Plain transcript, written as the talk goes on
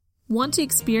Want to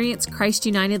experience Christ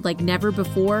United like never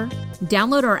before?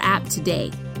 Download our app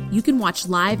today. You can watch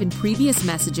live and previous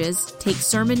messages, take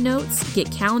sermon notes,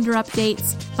 get calendar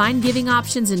updates, find giving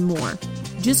options, and more.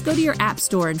 Just go to your app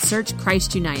store and search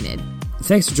Christ United.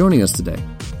 Thanks for joining us today.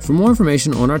 For more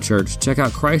information on our church, check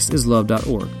out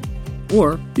christislove.org.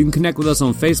 Or you can connect with us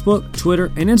on Facebook,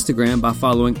 Twitter, and Instagram by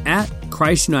following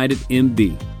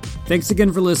 @ChristUnitedMB. Thanks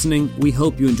again for listening. We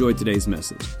hope you enjoyed today's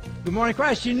message. Good morning,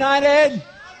 Christ United.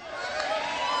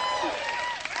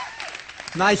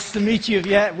 Nice to meet you.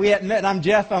 If we hadn't met, I'm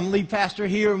Jeff. I'm lead pastor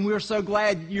here, and we're so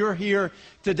glad you're here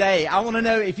today. I want to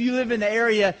know, if you live in the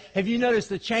area, have you noticed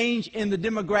the change in the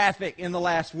demographic in the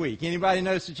last week? Anybody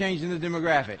notice the change in the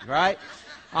demographic, right?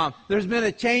 There's been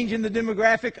a change in the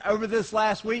demographic over this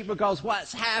last week because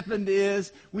what's happened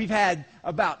is we've had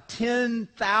about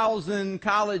 10,000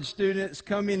 college students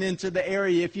coming into the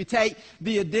area. If you take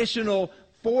the additional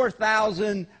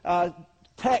 4,000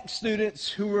 tech students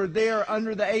who were there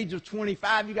under the age of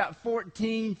 25, you got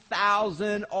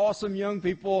 14,000 awesome young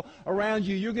people around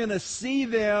you. You're going to see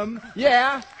them,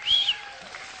 and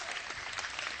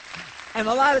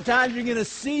a lot of times you're going to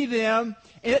see them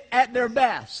at their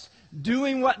best,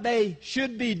 doing what they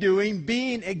should be doing,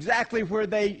 being exactly where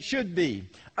they should be.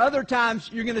 Other times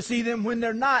you're going to see them when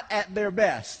they're not at their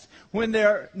best, when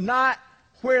they're not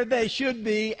where they should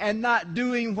be and not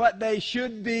doing what they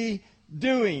should be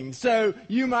doing. So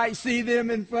you might see them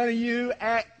in front of you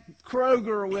at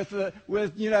Kroger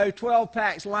with 12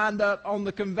 packs lined up on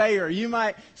the conveyor. You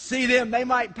might see them, they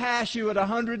might pass you at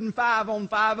 105 on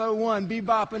 501,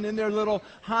 bebopping in their little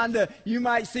Honda. You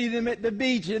might see them at the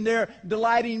beach, and they're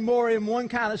delighting more in one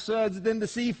kind of suds than the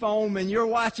sea foam, and you're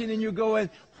watching and you're going,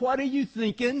 what are you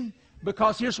thinking?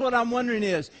 Because here's what I'm wondering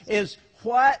is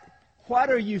what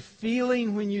are you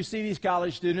feeling when you see these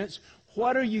college students?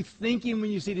 What are you thinking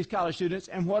when you see these college students?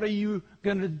 And what are you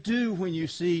going to do when you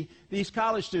see these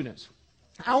college students?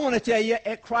 I want to tell you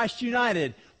at Christ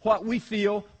United what we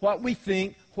feel, what we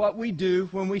think, what we do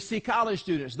when we see college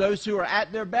students, those who are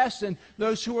at their best and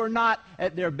those who are not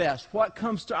at their best. What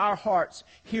comes to our hearts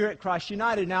here at Christ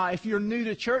United? Now, if you're new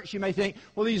to church, you may think,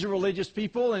 well, these are religious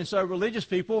people, and so religious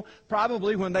people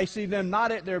probably, when they see them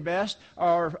not at their best,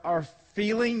 are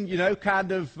feeling,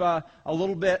 kind of a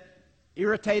little bit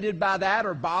irritated by that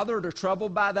or bothered or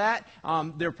troubled by that.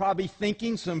 They're probably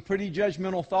thinking some pretty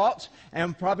judgmental thoughts,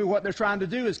 and probably what they're trying to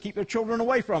do is keep their children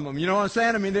away from them. You know what I'm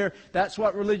saying? I mean, that's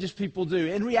what religious people do.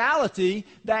 In reality,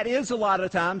 that is a lot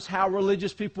of times how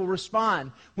religious people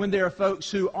respond when there are folks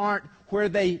who aren't where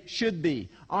they should be,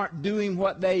 aren't doing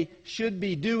what they should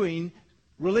be doing.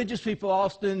 Religious people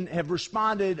often have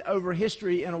responded over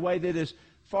history in a way that is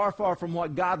far, far from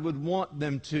what God would want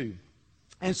them to.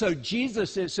 And so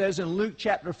Jesus, it says in Luke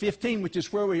chapter 15, which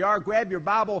is where we are, grab your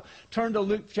Bible, turn to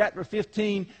Luke chapter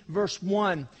 15, verse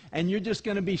 1, and you're just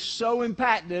going to be so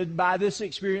impacted by this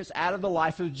experience out of the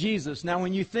life of Jesus. Now,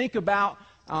 when you think about,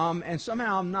 and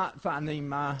somehow I'm not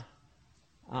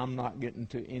getting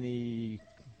to anything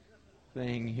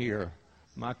here.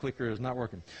 My clicker is not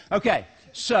working. Okay,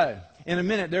 so in a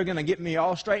minute they're going to get me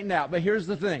all straightened out, but here's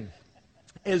the thing.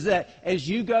 Is that as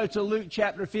you go to Luke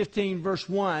chapter 15, verse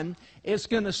 1, it's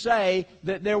going to say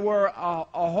that there were a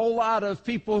whole lot of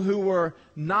people who were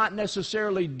not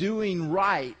necessarily doing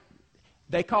right.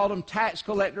 They called them tax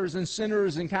collectors and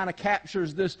sinners, and kind of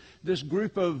captures this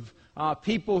group of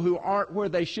people who aren't where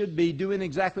they should be, doing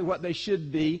exactly what they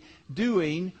should be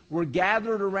doing, were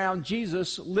gathered around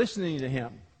Jesus listening to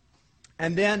him.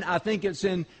 And then I think it's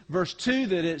in verse 2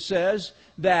 that it says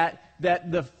that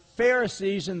the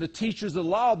Pharisees and the teachers of the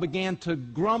law began to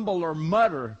grumble or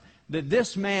mutter that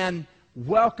this man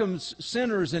welcomes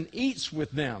sinners and eats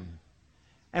with them.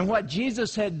 And what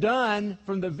Jesus had done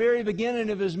from the very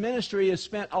beginning of his ministry is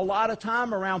spent a lot of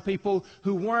time around people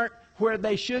who weren't where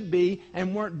they should be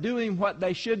and weren't doing what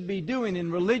they should be doing.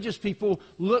 And religious people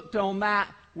looked on that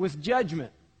with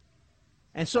judgment.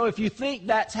 And so if you think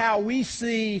that's how we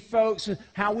see folks,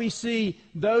 how we see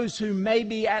those who may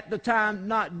be at the time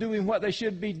not doing what they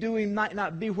should be doing, might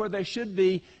not be where they should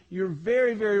be, you're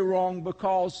very, very wrong,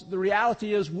 because the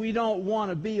reality is we don't want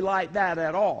to be like that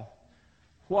at all.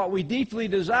 What we deeply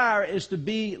desire is to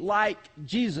be like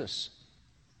Jesus.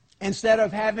 Instead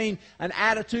of having an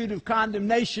attitude of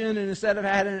condemnation, and instead of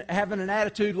having an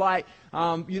attitude like,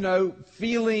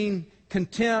 feeling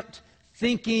contempt,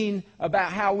 thinking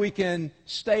about how we can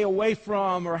stay away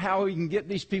from or how we can get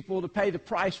these people to pay the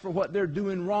price for what they're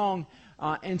doing wrong.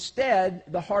 Instead,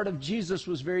 the heart of Jesus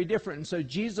was very different. And so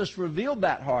Jesus revealed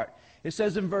that heart. It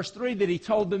says in verse 3 that he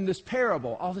told them this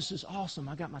parable. Oh, this is awesome.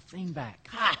 I got my thing back.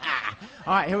 Ha ha!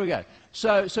 All right, here we go.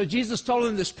 So Jesus told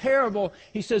him this parable.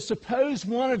 He says, suppose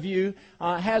one of you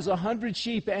has 100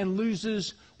 sheep and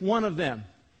loses one of them.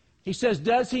 He says,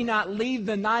 does he not leave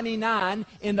the 99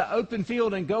 in the open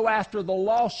field and go after the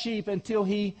lost sheep until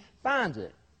he finds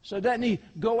it? So doesn't he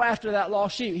go after that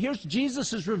lost sheep? Here's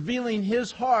Jesus is revealing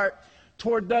his heart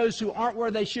toward those who aren't where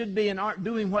they should be and aren't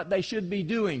doing what they should be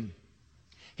doing.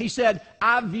 He said,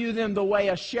 I view them the way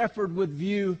a shepherd would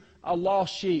view a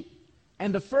lost sheep.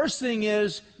 And the first thing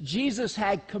is, Jesus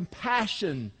had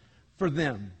compassion for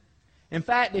them. In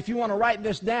fact, if you want to write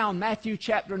this down, Matthew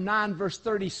chapter 9, verse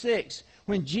 36,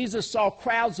 when Jesus saw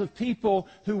crowds of people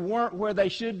who weren't where they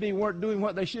should be, weren't doing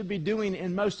what they should be doing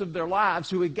in most of their lives,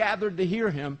 who had gathered to hear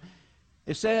him,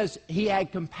 it says he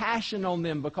had compassion on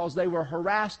them because they were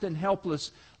harassed and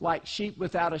helpless like sheep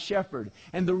without a shepherd.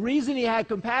 And the reason he had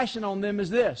compassion on them is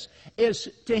this, is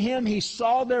to him he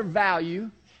saw their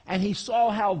value and he saw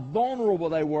how vulnerable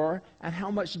they were and how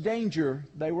much danger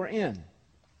they were in.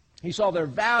 He saw their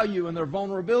value and their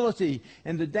vulnerability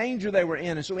and the danger they were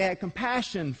in. And so he had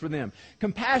compassion for them.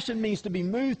 Compassion means to be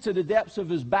moved to the depths of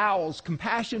his bowels.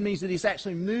 Compassion means that he's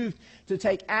actually moved to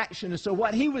take action. And so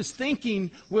what he was thinking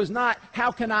was not,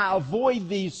 how can I avoid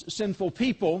these sinful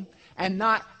people? And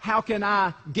not, how can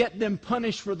I get them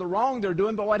punished for the wrong they're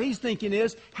doing? But what he's thinking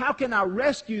is, how can I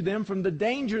rescue them from the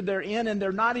danger they're in and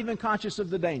they're not even conscious of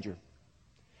the danger?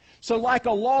 So like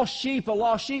a lost sheep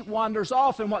wanders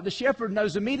off, and what the shepherd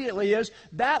knows immediately is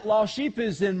that lost sheep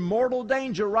is in mortal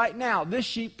danger right now. This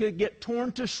sheep could get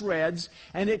torn to shreds,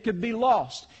 and it could be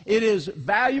lost. It is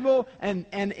valuable, and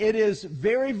it is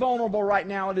very vulnerable right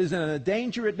now. It is in a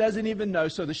danger it doesn't even know.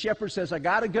 So the shepherd says, I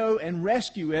got to go and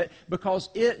rescue it because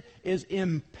it is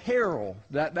in peril.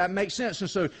 That makes sense. And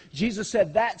so Jesus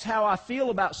said, that's how I feel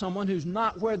about someone who's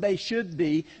not where they should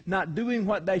be, not doing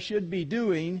what they should be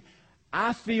doing.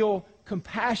 I feel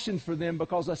compassion for them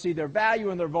because I see their value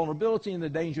and their vulnerability and the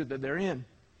danger that they're in.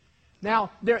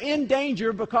 Now, they're in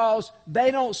danger because they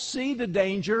don't see the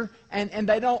danger and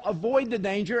they don't avoid the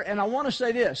danger. And I want to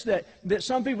say this, that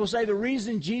some people say the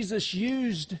reason Jesus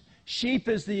used sheep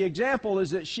as the example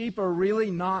is that sheep are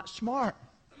really not smart.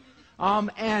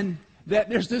 And that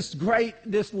there's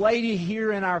this lady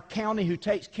here in our county who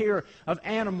takes care of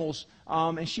animals,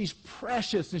 and she's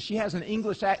precious, and she has an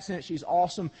English accent. She's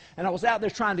awesome. And I was out there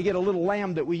trying to get a little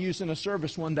lamb that we used in a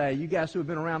service one day. You guys who have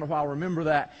been around a while remember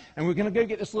that. And we're going to go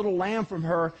get this little lamb from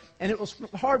her, and it was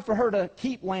hard for her to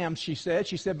keep lambs, she said.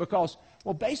 She said because,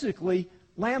 well, basically,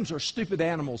 lambs are stupid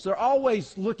animals. They're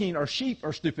always looking, or sheep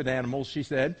are stupid animals, she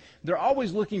said. They're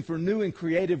always looking for new and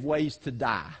creative ways to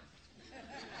die.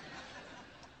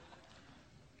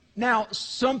 Now,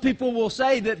 some people will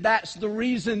say that that's the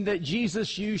reason that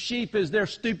Jesus used sheep, is they're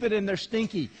stupid and they're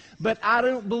stinky. But I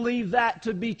don't believe that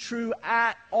to be true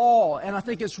at all. And I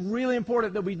think it's really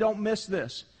important that we don't miss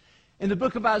this. In the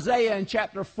book of Isaiah in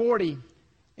chapter 40,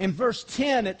 in verse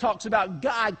 10, it talks about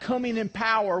God coming in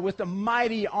power with a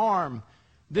mighty arm.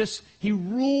 He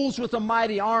rules with a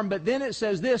mighty arm. But then it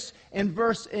says this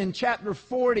in chapter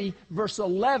 40, verse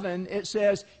 11, it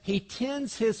says, He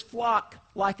tends His flock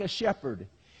like a shepherd.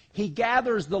 He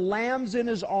gathers the lambs in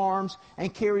His arms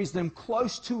and carries them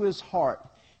close to His heart.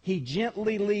 He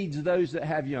gently leads those that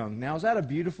have young. Now, is that a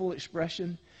beautiful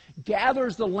expression?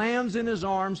 Gathers the lambs in His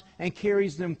arms and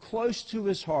carries them close to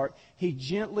His heart. He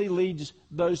gently leads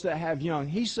those that have young.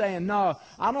 He's saying, no,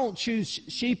 I don't choose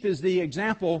sheep as the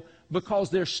example because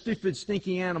they're stupid,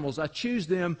 stinky animals. I choose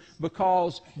them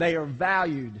because they are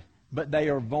valued, but they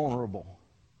are vulnerable.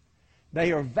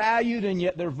 They are valued, and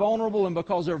yet they're vulnerable, and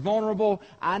because they're vulnerable,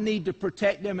 I need to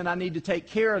protect them and I need to take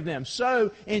care of them.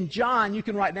 So in John, you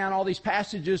can write down all these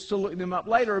passages to look them up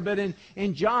later, but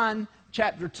in John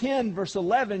chapter 10, verse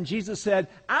 11, Jesus said,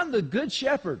 I'm the good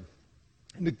shepherd,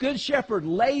 and the good shepherd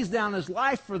lays down his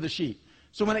life for the sheep.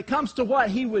 So when it comes to what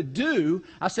he would do,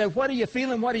 I said, what are you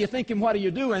feeling, what are you thinking, what are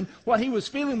you doing? What he was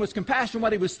feeling was compassion.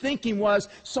 What he was thinking was,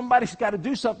 somebody's got to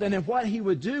do something, and what he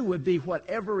would do would be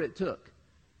whatever it took.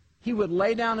 He would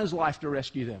lay down his life to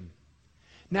rescue them.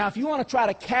 Now, if you want to try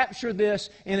to capture this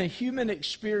in a human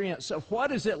experience of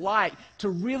what is it like to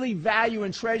really value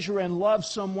and treasure and love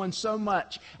someone so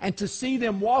much, and to see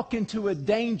them walk into a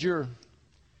danger,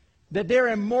 that they're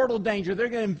in mortal danger,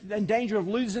 they're in danger of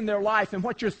losing their life, and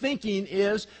what you're thinking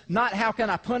is not how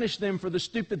can I punish them for the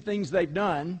stupid things they've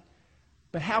done,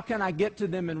 but how can I get to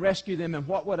them and rescue them, and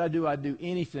what would I do? I'd do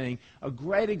anything. A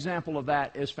great example of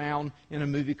that is found in a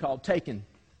movie called Taken.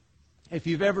 If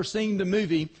you've ever seen the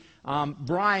movie,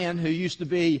 Brian, who used to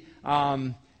be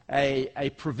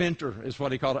a preventer, is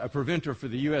what he called it, a preventer for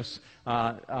the U.S.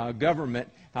 Government.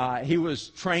 He was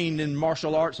trained in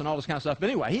martial arts and all this kind of stuff. But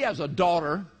anyway, he has a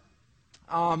daughter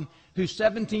who's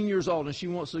 17 years old, and she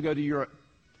wants to go to Europe.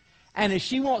 And if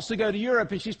she wants to go to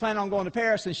Europe and she's planning on going to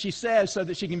Paris, and she says so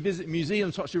that she can visit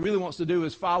museums, what she really wants to do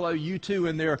is follow U2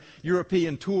 in their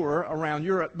European tour around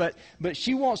Europe. But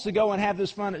she wants to go and have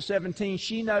this fun at 17.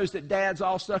 She knows that Dad's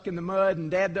all stuck in the mud, and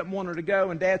Dad doesn't want her to go,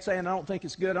 and Dad's saying, I don't think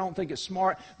it's good, I don't think it's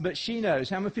smart. But she knows.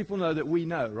 How many people know that we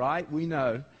know, right? We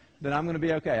know that I'm going to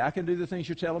be okay. I can do the things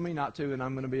you're telling me not to, and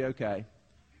I'm going to be okay.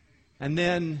 And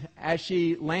then as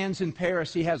she lands in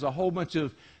Paris, he has a whole bunch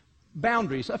of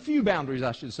boundaries, a few boundaries,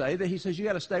 I should say, that he says you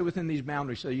got to stay within these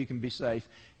boundaries so you can be safe.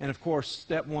 And of course,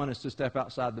 step one is to step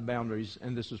outside the boundaries,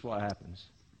 and this is what happens.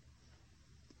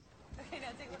 Okay,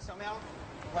 now take one. So Mel,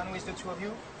 one with the two of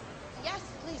you? Yes,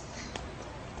 please.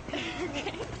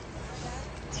 Okay.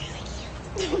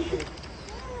 Okay.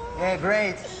 Yeah,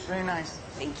 great. Very nice.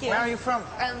 Thank you. Where are you from?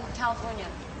 California.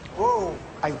 Oh,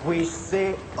 I wish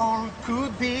they all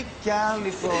could be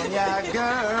California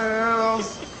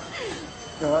girls.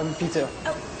 No, I'm Peter.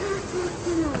 Oh.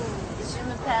 Je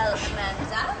m'appelle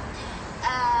Amanda.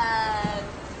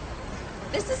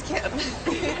 This is Kim.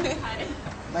 Hi.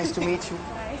 Nice to meet you.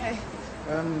 Hi.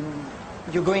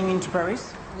 You're going into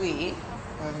Paris? Oui.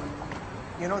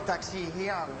 You know, taxi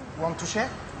here. Want to share?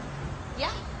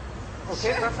 Yeah.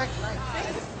 Okay, perfect.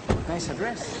 Nice. Nice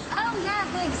address. Oh, yeah,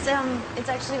 thanks. It's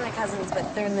actually my cousin's,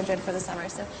 but they're in Madrid for the summer,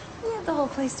 so we have the whole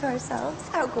place to ourselves.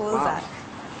 How cool is that?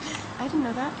 I didn't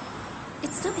know that.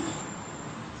 It's stupid.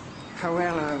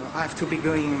 Well, I have to be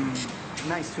going.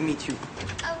 Nice to meet you.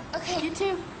 Oh, okay. You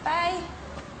too. Bye.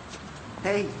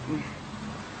 Hey,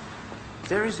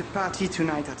 there is a party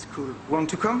tonight at school. Want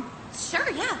to come? Sure,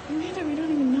 yeah. Amanda, we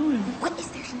don't even know him. What is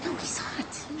there to know? He's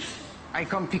hot. I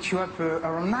come pick you up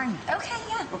around 9. Okay,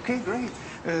 yeah. Okay, great.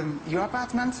 Your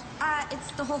apartment?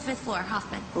 It's the whole 5th floor,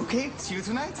 Hoffman. Okay, see you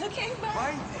tonight. Okay,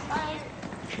 bye. Bye.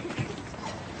 Bye.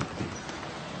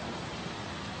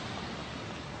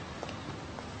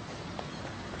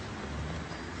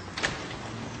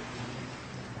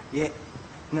 Yeah,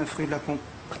 9 rue de la Pompe,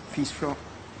 5th floor.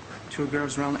 2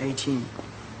 girls around 18.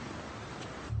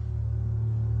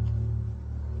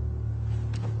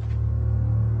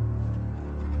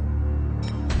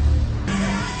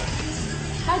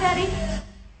 Hi, Daddy.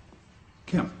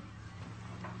 Kim.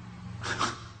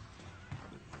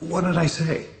 What did I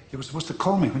say? You were supposed to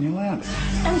call me when you landed.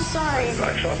 I'm sorry. I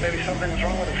thought maybe something was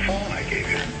wrong with the phone I gave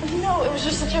you. No, it was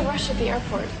just such a rush at the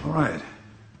airport. All right.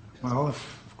 Well, of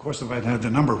course, if I'd had the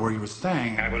number where you were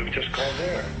staying. I would have just called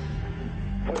there.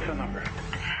 What's the number?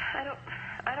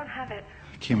 I don't have it.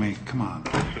 Kimmy, come on.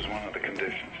 This is one of the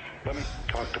conditions. Let me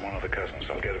talk to one of the cousins.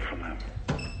 I'll get it from them.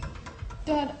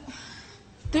 Dad,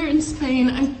 they're in Spain.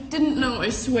 I didn't know, I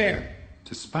swear.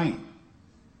 To Spain.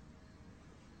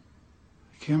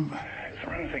 Kim, Is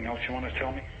there anything else you want to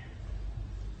tell me?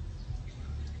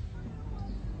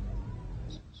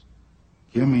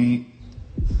 Kimmy.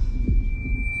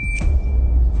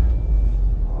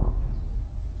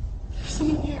 There's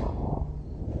someone here.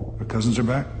 Her cousins are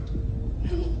back?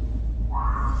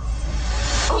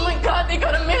 Oh my God, they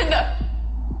got Amanda.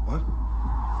 What?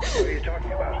 What are you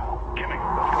talking about? Kimmy,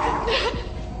 what's going on?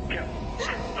 Kim.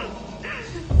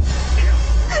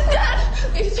 Dad,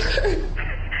 they took her.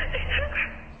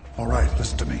 All right,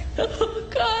 listen to me. Oh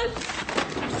God.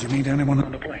 Did you meet anyone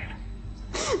On the plane.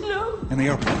 No, in the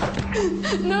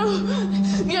airport? no.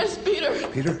 Yes, Peter.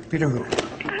 Peter? Peter who?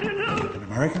 I don't know. An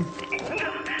American?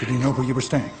 Did he know where you were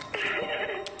staying?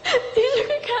 He took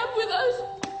a cab with us.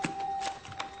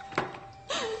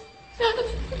 Dad,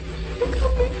 they're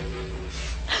coming.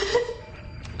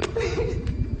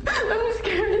 I'm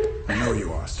scared. I know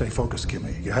you are. Stay focused,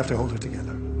 Kimmy. You have to hold it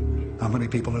together. How many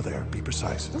people are there? Be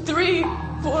precise. 3,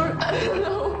 4, I don't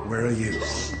know. Where are you?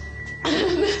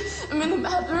 I'm in the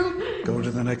bathroom. Go to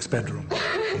the next bedroom.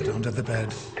 Get under the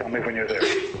bed. Tell me when you're there.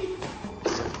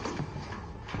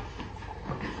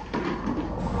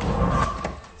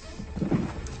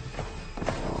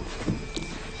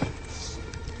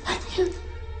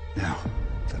 Now,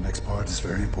 the next part is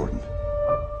very important.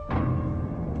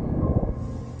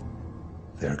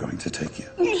 They're going to take you.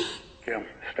 Kim,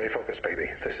 stay focused, baby.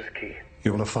 This is key.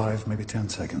 You will have 5, maybe 10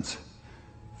 seconds.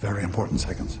 Very important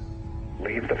seconds.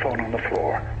 Leave the phone on the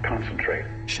floor. Concentrate.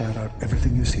 Shout out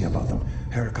everything you see about them.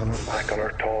 Hair color, Eye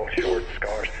color, tall, short,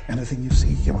 scars. anything you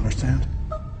see, you understand?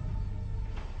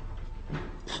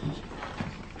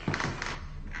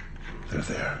 They're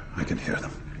there. I can hear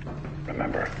them.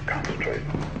 Remember, concentrate.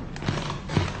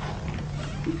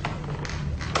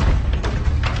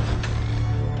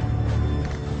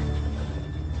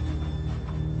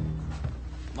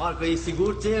 Marco, e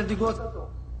sigur ți e de goță?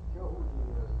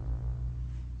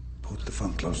 Put the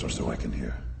phone closer so I can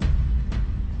hear.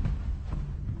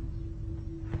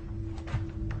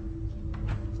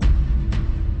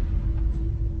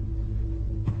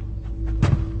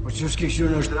 وتشوفش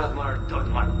شنو اشترات مار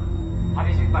تمر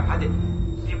هذه زي باك هذه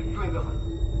دي شو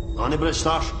يبغى أنا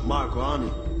بلشتاش ماركو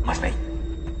أنا مش بي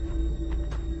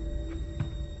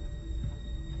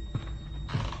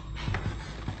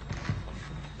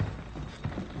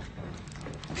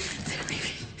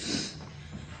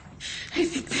I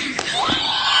think they're...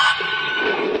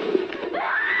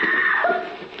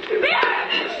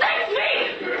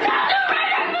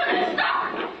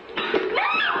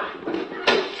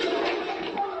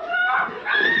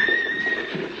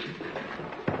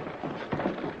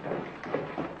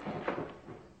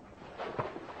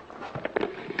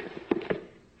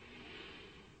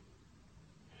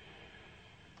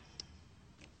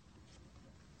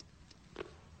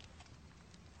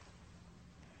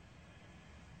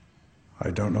 I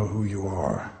don't know who you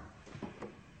are.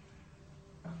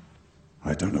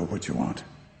 I don't know what you want.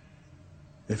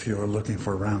 If you are looking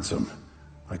for ransom,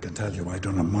 I can tell you I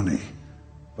don't have money.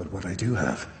 But what I do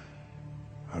have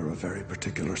are a very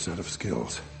particular set of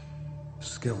skills.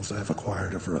 Skills I've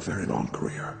acquired over a very long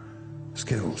career.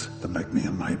 Skills that make me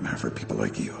a nightmare for people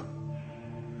like you.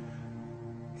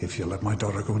 If you let my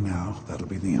daughter go now, that'll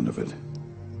be the end of it.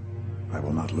 I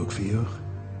will not look for you.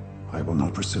 I will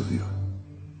not pursue you.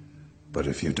 But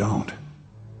if you don't,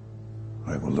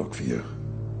 I will look for you.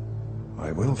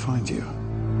 I will find you.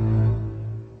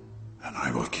 And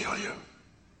I will kill you.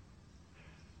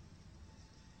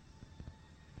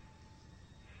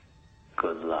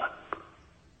 Good luck.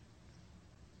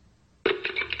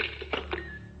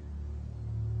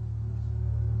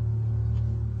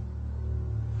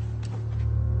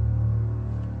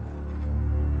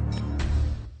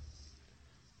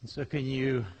 So can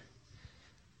you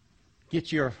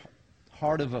get your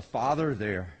heart of a father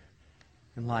there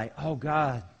and like, oh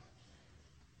God,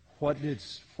 what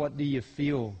do you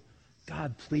feel?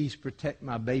 God, please protect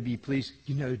my baby. Please,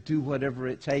 do whatever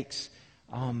it takes.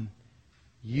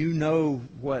 You know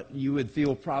what you would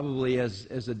feel probably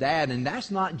as a dad. And that's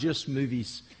not just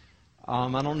movies. I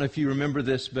don't know if you remember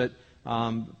this, but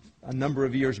a number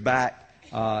of years back,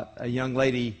 a young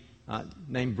lady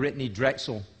named Brittany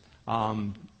Drexel,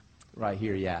 right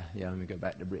here, yeah, let me go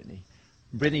back to Brittany.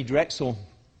 Brittany Drexel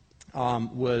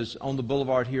was on the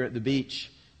boulevard here at the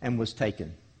beach and was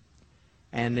taken.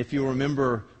 And if you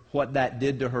remember what that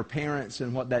did to her parents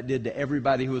and what that did to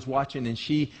everybody who was watching, and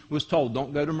she was told,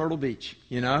 don't go to Myrtle Beach,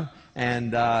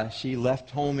 and she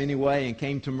left home anyway and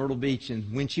came to Myrtle Beach.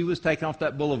 And when she was taken off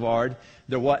that boulevard,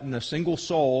 there wasn't a single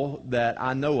soul that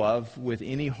I know of with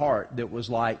any heart that was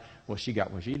like, well, she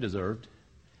got what she deserved.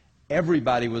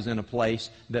 Everybody was in a place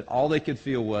that all they could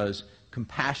feel was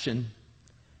compassion.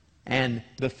 And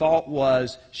the thought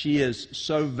was, she is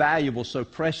so valuable, so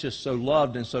precious, so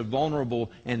loved, and so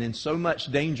vulnerable, and in so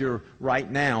much danger right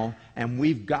now, and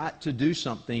we've got to do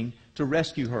something to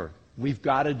rescue her. We've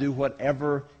got to do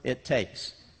whatever it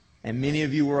takes. And many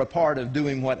of you were a part of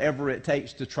doing whatever it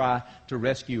takes to try to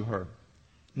rescue her.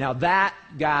 Now that,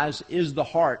 guys, is the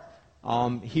heart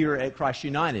here at Christ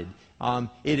United.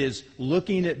 It is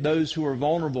looking at those who are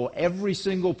vulnerable, every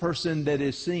single person that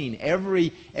is seen,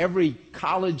 every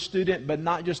college student, but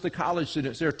not just the college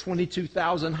students. There are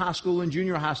 22,000 high school and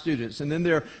junior high students, and then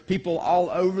there are people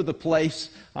all over the place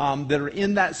that are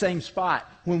in that same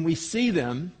spot. When we see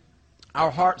them, our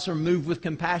hearts are moved with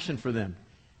compassion for them.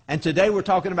 And today we're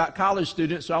talking about college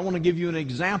students, so I want to give you an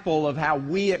example of how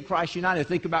we at Christ United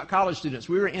think about college students.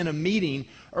 We were in a meeting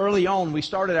early on. We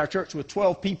started our church with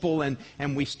 12 people, and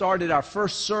we started our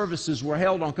first services were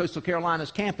held on Coastal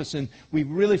Carolina's campus, and we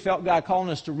really felt God calling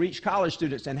us to reach college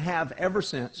students, and have ever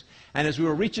since. And as we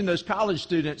were reaching those college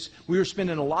students, we were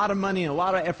spending a lot of money and a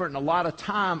lot of effort and a lot of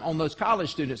time on those college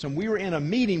students. And we were in a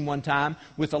meeting one time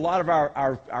with a lot of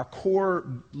our core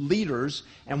leaders,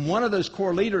 and one of those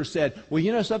core leaders said, well,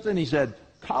 you know something? He said,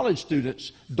 college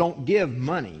students don't give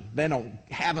money. They don't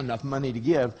have enough money to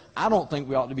give. I don't think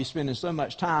we ought to be spending so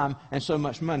much time and so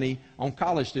much money on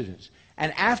college students.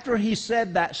 And after he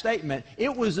said that statement,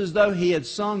 it was as though he had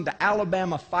sung the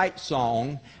Alabama fight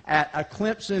song at a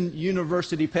Clemson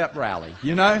University pep rally,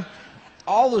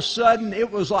 All of a sudden, it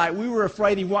was like we were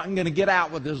afraid he wasn't going to get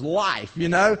out with his life,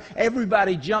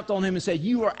 Everybody jumped on him and said,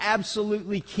 you are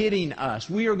absolutely kidding us.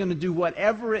 We are going to do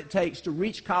whatever it takes to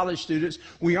reach college students.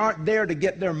 We aren't there to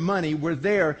get their money. We're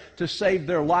there to save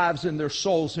their lives and their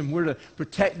souls, and we're to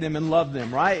protect them and love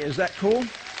them, right? Is that cool?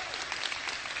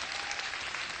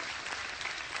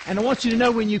 And I want you to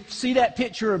know, when you see that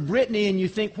picture of Brittany and you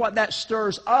think what that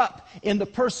stirs up in the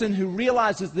person who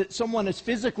realizes that someone is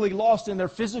physically lost and they're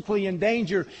physically in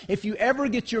danger, if you ever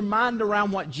get your mind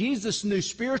around what Jesus knew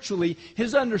spiritually,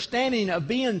 his understanding of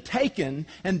being taken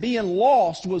and being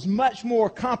lost was much more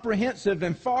comprehensive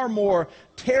and far more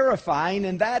terrifying,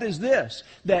 and that is this,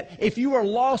 that if you are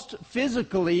lost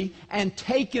physically and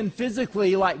taken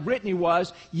physically like Brittany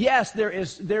was, yes, there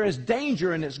is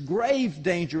danger, and it's grave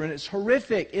danger, and it's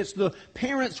horrific. It's the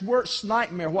parents' worst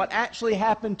nightmare, what actually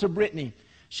happened to Brittany.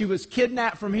 She was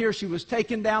kidnapped from here. She was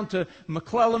taken down to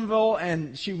McClellanville,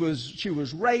 and she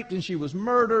was raped, and she was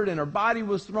murdered, and her body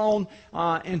was thrown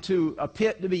into a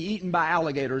pit to be eaten by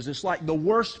alligators. It's like the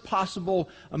worst possible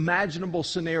imaginable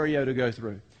scenario to go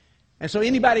through. And so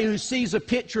anybody who sees a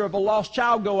picture of a lost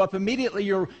child go up, immediately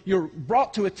you're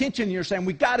brought to attention, and you're saying,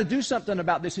 we've got to do something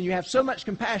about this. And you have so much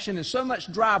compassion and so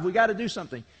much drive, we've got to do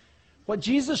something. What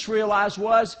Jesus realized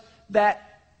was that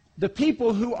the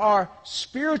people who are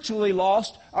spiritually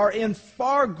lost are in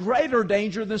far greater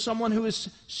danger than someone who is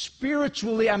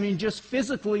spiritually, just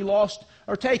physically lost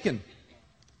or taken.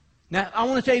 Now, I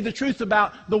want to tell you the truth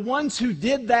about the ones who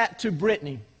did that to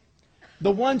Brittany, the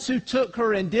ones who took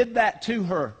her and did that to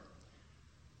her.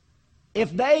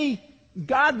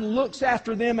 God looks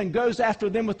after them and goes after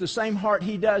them with the same heart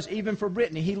He does even for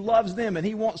Brittany. He loves them, and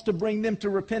He wants to bring them to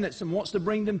repentance, and wants to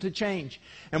bring them to change,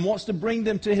 and wants to bring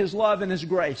them to His love and His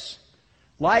grace.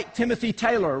 Like Timothy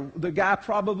Taylor, the guy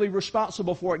probably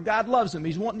responsible for it, God loves him.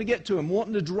 He's wanting to get to him,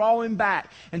 wanting to draw him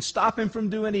back and stop him from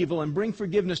doing evil and bring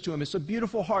forgiveness to him. It's a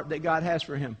beautiful heart that God has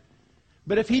for him.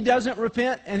 But if he doesn't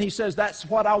repent and he says, that's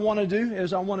what I want to do,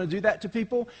 is I want to do that to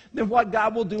people, then what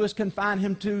God will do is confine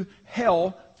him to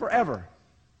hell forever.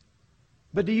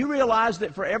 But do you realize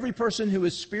that for every person who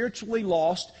is spiritually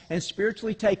lost and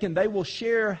spiritually taken, they will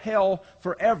share hell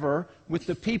forever with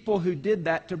the people who did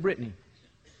that to Brittany?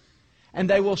 And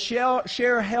they will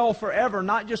share hell forever,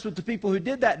 not just with the people who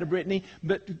did that to Brittany,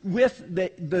 but with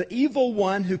the evil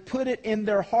one who put it in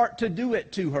their heart to do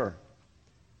it to her.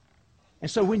 And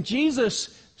so when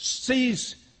Jesus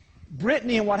sees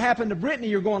Brittany and what happened to Brittany,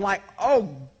 you're going like,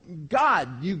 oh,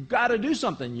 God, you've got to do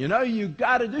something. You've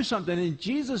got to do something. And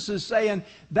Jesus is saying,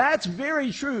 that's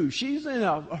very true. She's in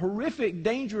a horrific,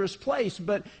 dangerous place,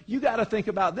 but you got to think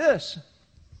about this.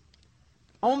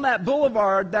 On that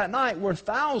boulevard that night were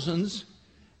thousands,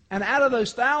 and out of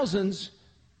those thousands,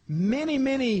 many,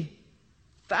 many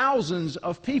thousands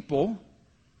of people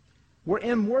were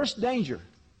in worse danger.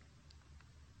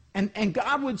 And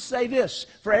God would say this,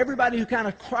 for everybody who kind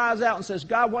of cries out and says,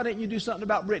 God, why didn't you do something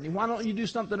about Brittany? Why don't you do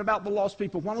something about the lost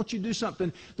people? Why don't you do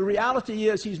something? The reality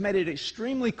is He's made it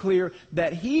extremely clear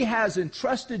that He has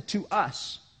entrusted to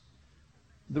us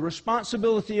the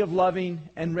responsibility of loving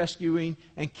and rescuing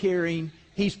and caring.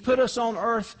 He's put us on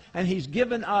earth, and He's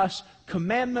given us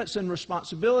commandments and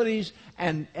responsibilities,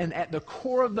 and at the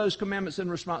core of those commandments and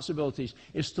responsibilities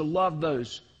is to love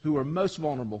those who are most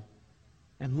vulnerable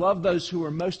and love those who are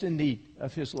most in need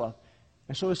of His love.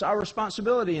 And so it's our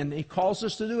responsibility, and He calls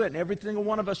us to do it, and every single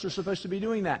one of us are supposed to be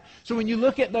doing that. So when you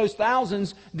look at those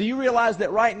thousands, do you realize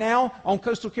that right now on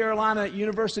Coastal Carolina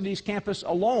University's campus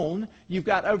alone, you've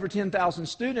got over 10,000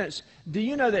 students? Do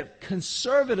you know that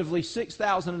conservatively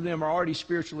 6,000 of them are already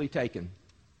spiritually taken?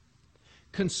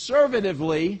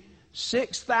 Conservatively,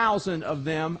 6,000 of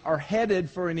them are headed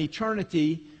for an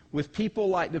eternity with people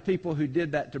like the people who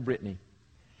did that to Brittany.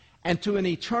 And to an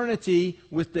eternity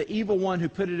with the evil one who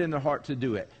put it in their heart to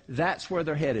do it. That's where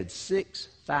they're headed,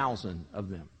 6,000 of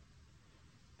them.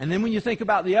 And then when you think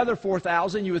about the other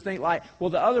 4,000, you would think like, well,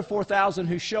 the other 4,000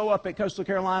 who show up at Coastal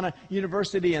Carolina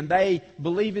University and they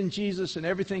believe in Jesus and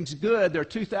everything's good, there are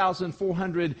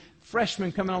 2,400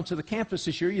 freshmen coming onto the campus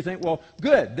this year. You think, well,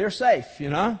 good, they're safe,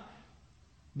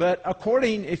 But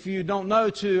according, if you don't know,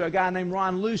 to a guy named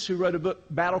Ron Luce who wrote a book,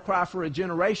 Battle Cry for a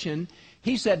Generation,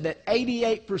 he said that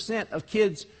 88% of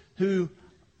kids who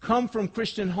come from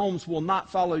Christian homes will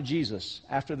not follow Jesus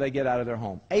after they get out of their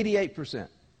home. 88%.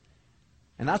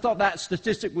 And I thought that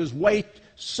statistic was way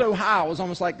so high, it was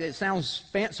almost like it sounds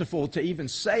fanciful to even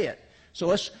say it. So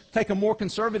let's take a more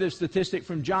conservative statistic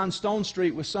from John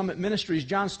Stonestreet with Summit Ministries.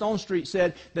 John Stonestreet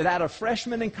said that out of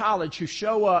freshmen in college who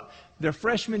show up their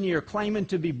freshman year claiming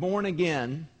to be born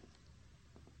again,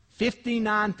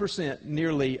 59%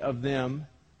 nearly of them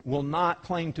will not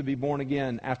claim to be born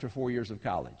again after 4 years of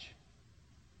college.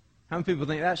 How many people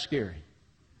think that's scary?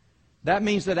 That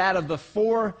means that out of the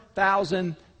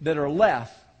 4,000 that are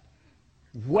left,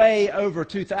 way over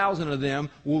 2,000 of them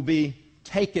will be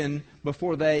taken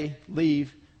before they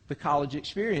leave the college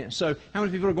experience. So how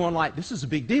many people are going like, this is a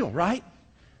big deal, right?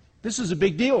 This is a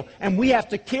big deal. And we have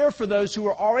to care for those who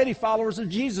are already followers of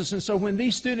Jesus. And so when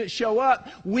these students show up,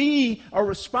 we are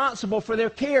responsible for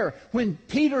their care. When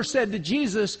Peter said to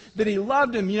Jesus that he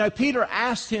loved him, Peter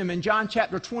asked him in John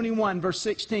chapter 21, verse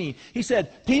 16. He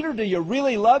said, Peter, do you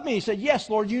really love me? He said, yes,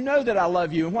 Lord, you know that I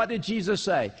love you. And what did Jesus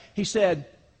say? He said,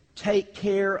 take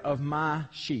care of my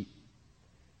sheep.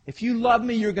 If you love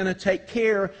me, you're going to take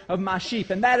care of my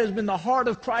sheep. And that has been the heart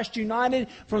of Christ United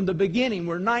from the beginning.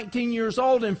 We're 19 years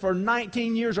old, and for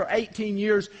 19 years or 18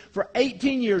 years, for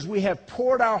 18 years, we have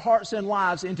poured our hearts and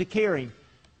lives into caring.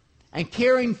 And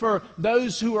caring for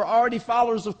those who are already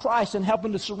followers of Christ and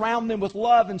helping to surround them with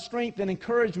love and strength and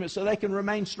encouragement so they can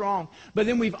remain strong. But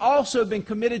then we've also been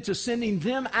committed to sending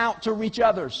them out to reach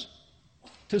others.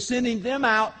 To sending them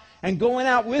out and going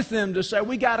out with them to say,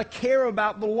 we got to care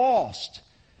about the lost.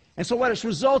 And so what it's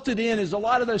resulted in is a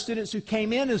lot of those students who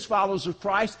came in as followers of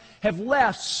Christ have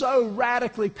left so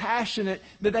radically passionate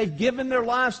that they've given their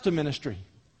lives to ministry.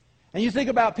 And you think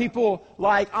about people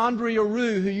like Andrea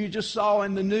Rue, who you just saw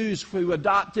in the news, who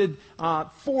adopted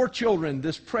 4 children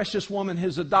this precious woman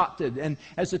has adopted. And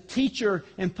as a teacher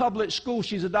in public school,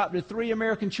 she's adopted 3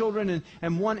 American children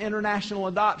and 1 international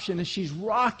adoption. And she's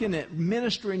rocking it,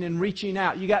 ministering and reaching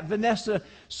out. You got Vanessa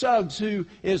Suggs, who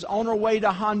is on her way to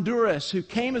Honduras, who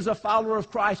came as a follower of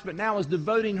Christ, but now is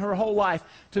devoting her whole life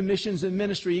to missions and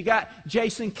ministry. You got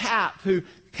Jason Kapp, who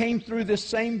came through this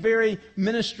same very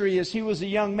ministry as he was a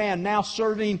young man, now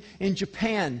serving in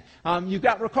Japan. You've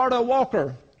got Ricardo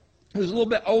Walker, who's a little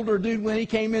bit older dude when he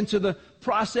came into the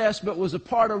process, but was a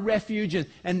part of Refuge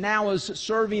and now is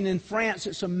serving in France.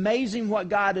 It's amazing what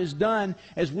God has done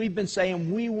as we've been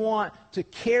saying we want to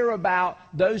care about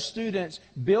those students,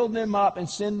 build them up, and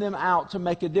send them out to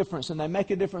make a difference. And they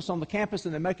make a difference on the campus,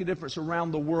 and they make a difference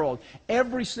around the world.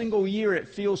 Every single year it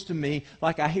feels to me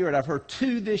like I hear it. I've heard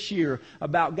 2 this year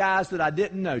about guys that I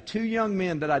didn't know, 2 young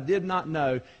men that I did not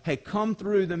know had come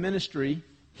through the ministry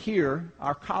here,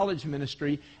 our college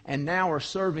ministry, and now are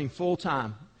serving full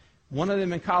time. One of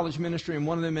them in college ministry and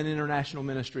one of them in international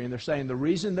ministry. And they're saying the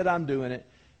reason that I'm doing it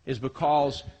is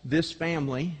because this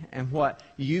family and what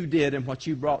you did and what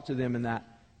you brought to them and that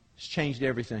has changed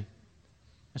everything.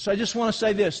 And so I just want to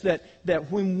say this,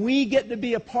 that when we get to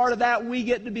be a part of that, we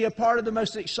get to be a part of the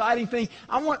most exciting thing.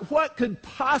 What could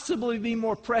possibly be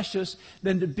more precious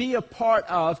than to be a part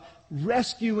of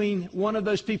rescuing one of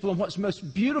those people? And what's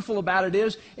most beautiful about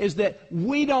it is that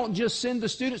we don't just send the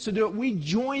students to do it, we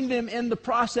join them in the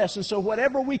process. And so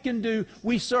whatever we can do,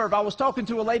 we serve. I was talking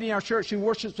to a lady in our church who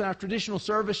worships in our traditional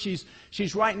service.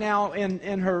 She's right now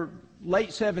in her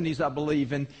late 70s, I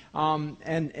believe, and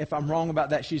if I'm wrong about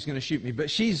that, she's going to shoot me. But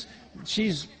she's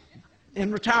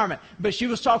in retirement. But she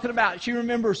was talking about, she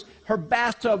remembers her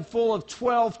bathtub full of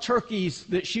 12 turkeys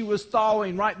that she was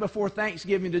thawing right before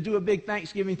Thanksgiving to do a big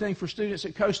Thanksgiving thing for students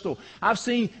at Coastal. I've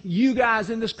seen you guys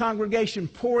in this congregation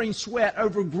pouring sweat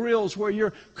over grills where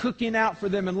you're cooking out for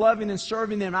them and loving and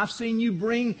serving them. I've seen you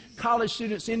bring college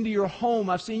students into your home.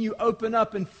 I've seen you open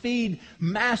up and feed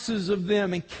masses of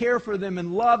them and care for them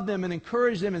and love them and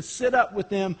encourage them and sit up with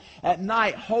them at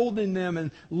night, holding them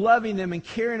and loving them and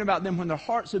caring about them when their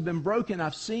hearts have been broken.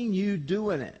 I've seen you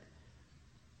doing it.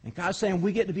 And God's saying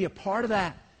we get to be a part of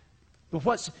that. But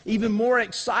what's even more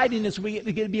exciting is we get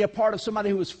to be a part of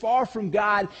somebody who is far from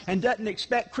God and doesn't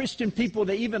expect Christian people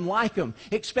to even like them,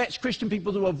 expects Christian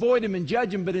people to avoid them and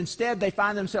judge them, but instead they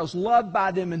find themselves loved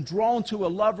by them and drawn to a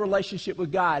love relationship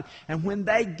with God. And when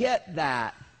they get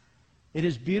that, it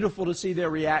is beautiful to see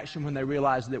their reaction when they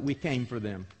realize that we came for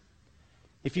them.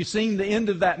 If you've seen the end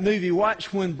of that movie,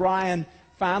 watch when Brian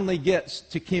finally gets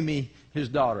to Kimmy, his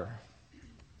daughter.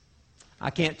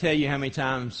 I can't tell you how many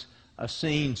times a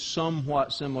scene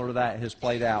somewhat similar to that has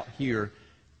played out here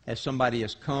as somebody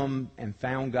has come and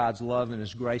found God's love and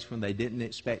His grace when they didn't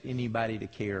expect anybody to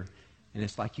care. And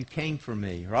it's like, you came for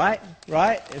me, right?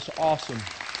 Right? It's awesome.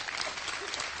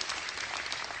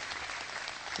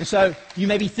 And so you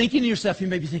may be thinking to yourself,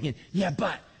 yeah,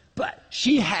 but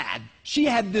she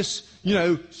had this,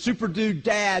 super dude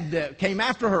dad that came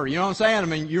after her. You know what I'm saying? I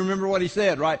mean, you remember what he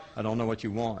said, right? I don't know what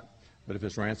you want, but if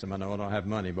it's ransom, I know I don't have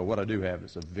money. But what I do have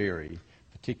is a very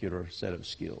particular set of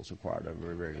skills acquired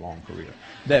over a very long career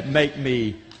that make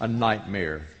me a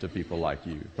nightmare to people like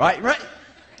you. Right?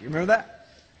 You remember that?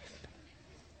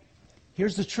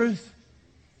 Here's the truth.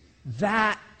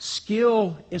 That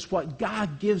skill is what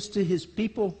God gives to His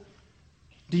people.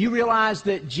 Do you realize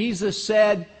that Jesus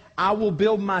said, I will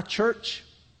build my church?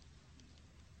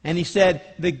 And He said,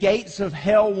 the gates of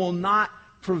hell will not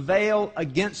prevail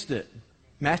against it.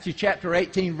 Matthew chapter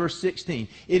 18, verse 16.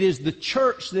 It is the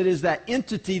church that is that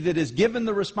entity that is given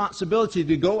the responsibility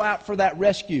to go out for that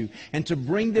rescue and to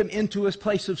bring them into a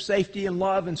place of safety and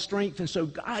love and strength. And so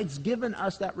God's given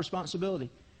us that responsibility.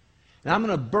 And I'm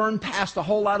going to burn past a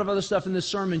whole lot of other stuff in this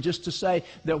sermon just to say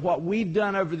that what we've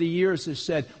done over the years is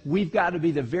said we've got to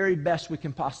be the very best we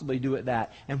can possibly do at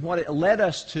that. And what it led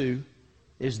us to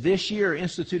is this year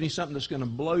instituting something that's going to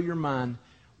blow your mind.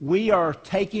 we are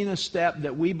taking a step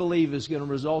that we believe is going to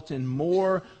result in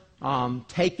more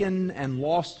taken and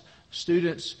lost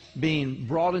students being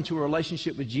brought into a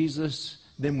relationship with Jesus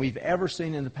than we've ever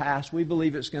seen in the past. We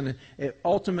believe it's going to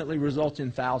ultimately result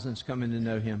in thousands coming to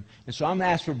know Him. And so I'm going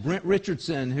to ask for Brent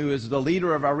Richardson, who is the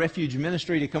leader of our refuge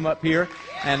ministry, to come up here.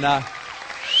 And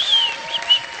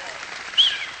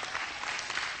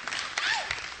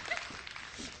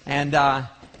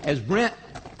as Brent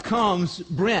comes,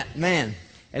 man,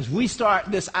 as we start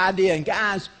this idea, and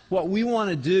guys, what we want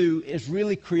to do is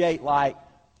really create like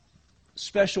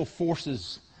special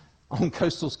forces on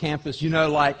Coastal's campus,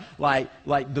 like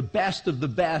the best of the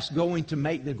best going to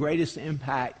make the greatest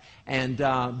impact. And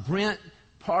Brent,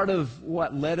 part of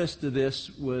what led us to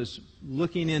this was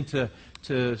looking into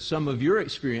some of your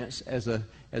experience as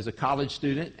a college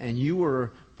student, and you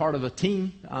were part of a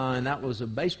team, and that was a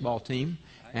baseball team.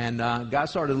 And God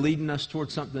started leading us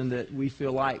towards something that we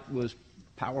feel like was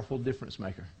powerful difference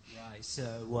maker. Right.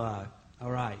 So, all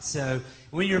right. So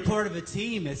when you're part of a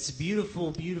team, it's a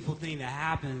beautiful, beautiful thing that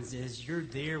happens is you're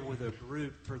there with a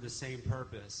group for the same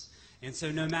purpose. And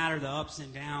so no matter the ups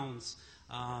and downs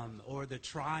or the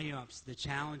triumphs, the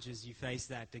challenges, you face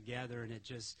that together, and it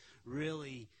just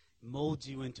really molds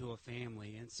you into a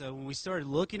family. And so when we started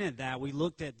looking at that, we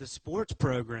looked at the sports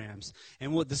programs.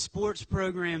 And what the sports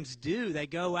programs do, they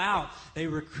go out, they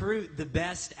recruit the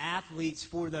best athletes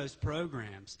for those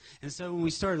programs. And so when we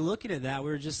started looking at that,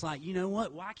 we were just like, you know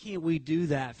what, why can't we do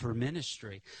that for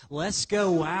ministry? Let's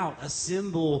go out,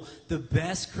 assemble the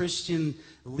best Christian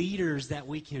leaders that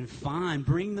we can find,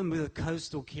 bring them to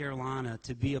Coastal Carolina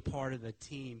to be a part of a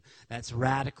team that's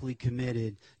radically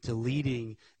committed to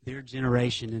leading their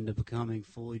generation into becoming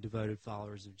fully devoted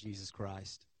followers of Jesus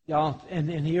Christ. Y'all, and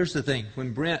here's the thing.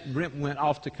 When Brent went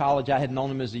off to college, I had known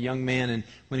him as a young man, and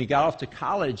when he got off to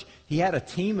college, he had a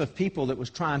team of people that was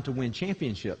trying to win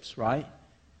championships, right?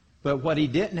 But what he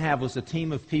didn't have was a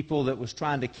team of people that was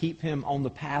trying to keep him on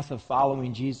the path of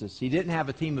following Jesus. He didn't have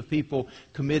a team of people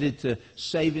committed to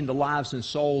saving the lives and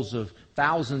souls of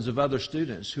thousands of other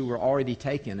students who were already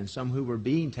taken and some who were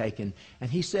being taken.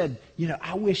 And he said,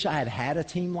 I wish I had had a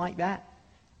team like that.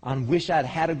 I wish I'd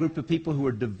had a group of people who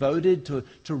were devoted to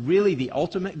really the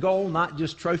ultimate goal, not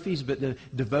just trophies, but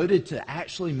devoted to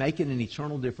actually making an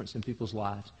eternal difference in people's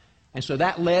lives. And so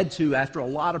that led to, after a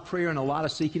lot of prayer and a lot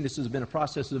of seeking, this has been a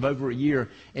process of over a year,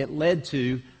 it led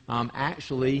to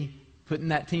actually putting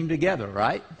that team together,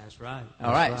 right? That's right.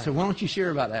 All right. So why don't you share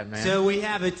about that, man? So we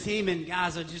have a team, and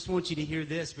guys, I just want you to hear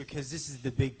this because this is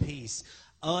the big piece.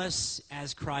 Us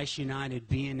as Christ United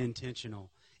being intentional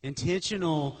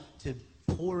to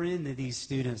pour into these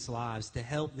students' lives, to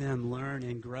help them learn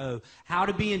and grow, how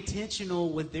to be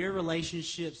intentional with their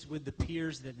relationships with the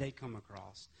peers that they come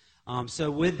across.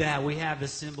 So with that, we have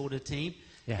assembled a team.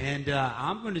 Yeah. And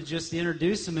I'm going to just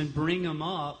introduce them and bring them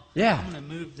up. Yeah. I'm going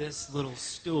to move this little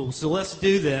stool. So let's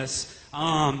do this.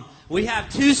 We have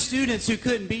two students who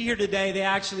couldn't be here today. They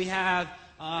actually have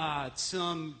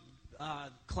some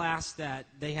class that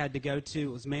they had to go to.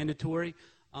 It was mandatory.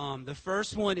 The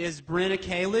first one is Brenna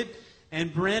Caleb.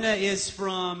 And Brenna is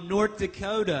from North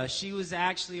Dakota. She was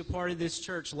actually a part of this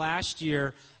church last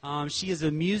year. She is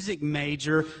a music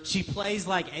major. She plays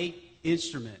like 8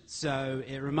 instruments. So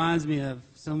it reminds me of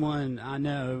someone I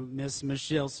know, Miss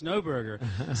Michelle Snowberger.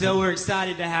 So we're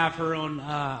excited to have her on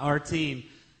our team.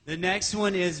 The next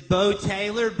one is Bo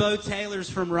Taylor. Bo Taylor's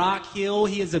from Rock Hill.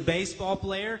 He is a baseball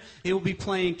player. He will be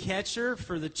playing catcher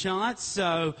for the Chaunts.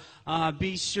 So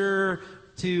be sure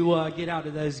to get out to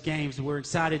those games. We're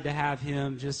excited to have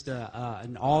him, just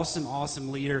an awesome,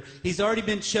 awesome leader. He's already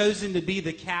been chosen to be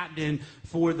the captain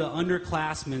for the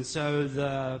underclassmen. So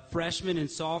the freshmen and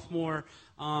sophomore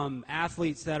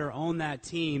athletes that are on that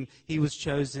team, he was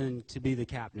chosen to be the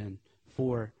captain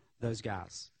for those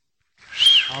guys.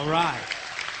 All right.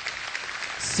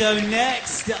 So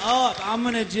next up, I'm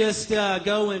going to just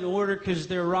go in order because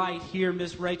they're right here.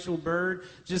 Miss Rachel Bird,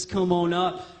 just come on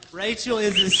up. Rachel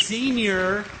is a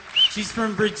senior. She's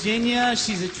from Virginia.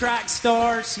 She's a track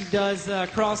star. She does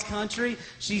cross country.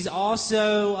 She's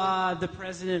also the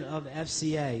president of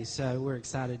FCA, so we're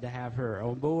excited to have her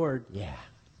on board. Yeah.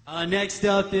 Next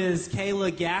up is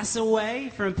Kayla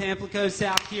Gassaway from Pamplico,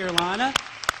 South Carolina.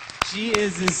 She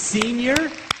is a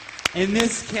senior. And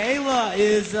Miss Kayla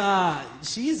is,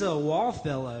 she's a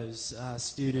Wallfellows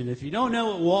student. If you don't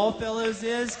know what Wallfellows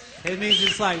is, it means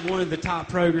it's like one of the top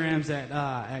programs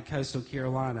at Coastal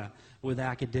Carolina with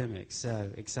academics. So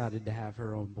excited to have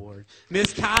her on board.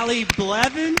 Miss Kylie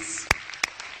Blevins.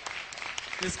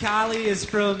 Miss Kylie is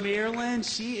from Maryland.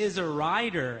 She is a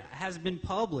writer, has been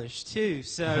published too.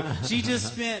 So she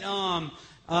just spent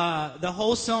the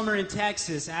whole summer in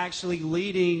Texas, actually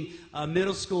leading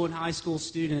middle school and high school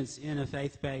students in a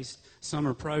faith-based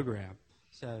summer program.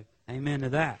 So, amen to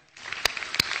that.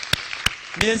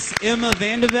 Miss Emma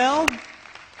Vandevelde,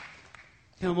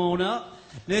 come on up.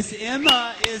 Miss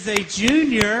Emma is a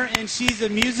junior, and she's a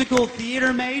musical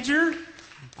theater major.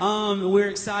 We're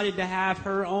excited to have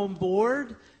her on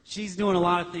board. She's doing a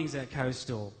lot of things at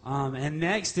Coastal. And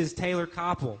next is Taylor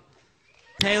Koppel.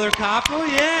 Taylor Koppel,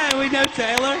 yeah, we know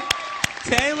Taylor.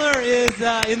 Taylor is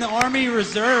in the Army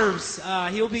Reserves.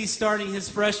 He'll be starting his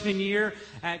freshman year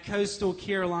at Coastal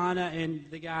Carolina, and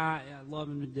the guy, I love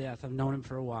him to death. I've known him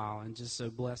for a while, and just so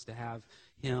blessed to have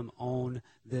him on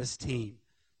this team.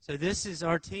 So this is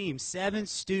our team, 7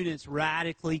 students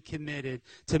radically committed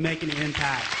to making an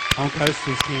impact on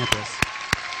Coastal's campus.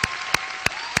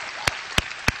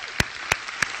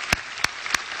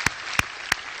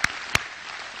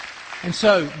 And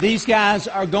so these guys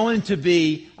are going to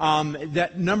be,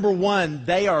 that number one,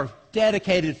 they are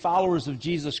dedicated followers of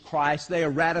Jesus Christ. They are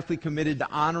radically committed to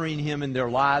honoring Him in their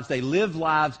lives. They live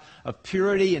lives of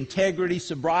purity, integrity,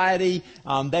 sobriety.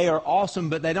 They are awesome,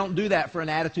 but they don't do that for an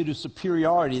attitude of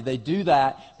superiority. They do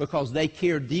that because they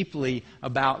care deeply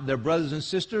about their brothers and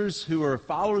sisters who are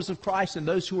followers of Christ and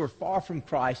those who are far from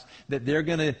Christ, that they're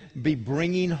going to be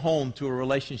bringing home to a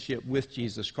relationship with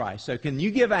Jesus Christ. So can you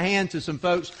give a hand to some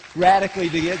folks radically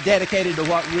dedicated to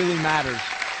what really matters?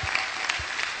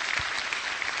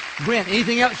 Brent,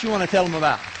 anything else you want to tell them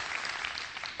about?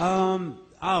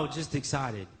 Just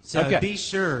excited. So Be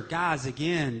sure, guys,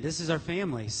 again, this is our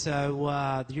family.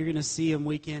 So you're going to see them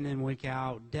week in and week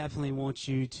out. Definitely want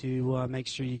you to make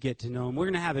sure you get to know them. We're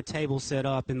going to have a table set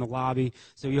up in the lobby,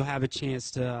 so you'll have a chance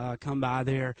to come by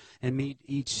there and meet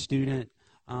each student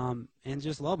and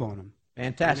just love on them.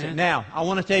 Fantastic. Amen. Now, I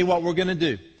want to tell you what we're going to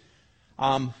do.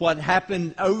 What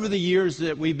happened over the years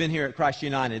that we've been here at Christ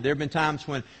United, there have been times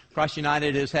when Christ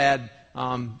United has had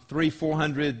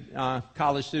 300-400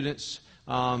 college students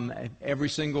every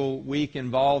single week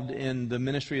involved in the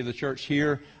ministry of the church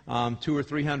here, 200 or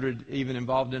 300 even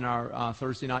involved in our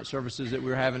Thursday night services that we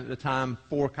were having at the time,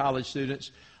 4 college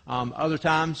students. Other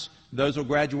times, those will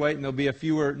graduate and there'll be a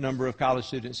fewer number of college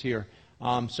students here.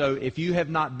 So if you have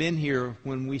not been here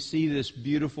when we see this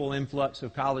beautiful influx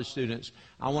of college students,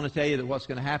 I want to tell you that what's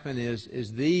going to happen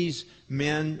is these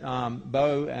men,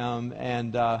 Bo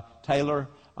and Taylor,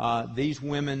 these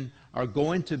women are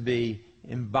going to be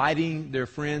inviting their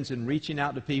friends and reaching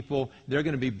out to people. They're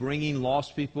going to be bringing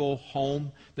lost people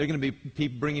home. They're going to be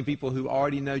bringing people who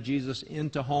already know Jesus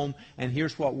into home. And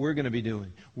here's what we're going to be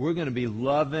doing. We're going to be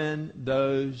loving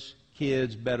those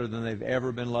kids better than they've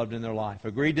ever been loved in their life.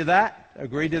 Agreed to that?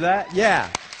 Agreed to that? Yeah.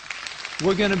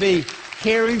 We're going to be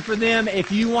caring for them.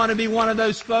 If you want to be one of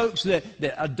those folks that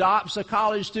adopts a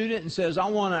college student and says, I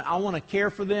want to care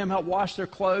for them, help wash their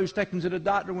clothes, take them to the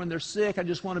doctor when they're sick. I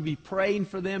just want to be praying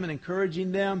for them and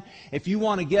encouraging them. If you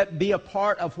want to be a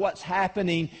part of what's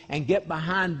happening and get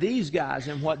behind these guys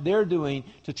and what they're doing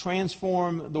to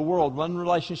transform the world, one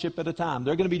relationship at a time.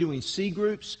 They're going to be doing C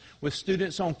groups with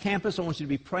students on campus. I want you to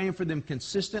be praying for them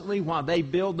consistently while they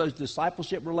build those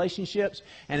discipleship relationships.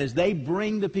 And as they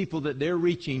bring the people that they're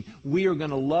reaching, we are going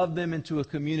to love them into a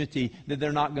community that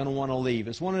they're not going to want to leave.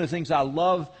 It's one of the things I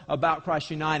love about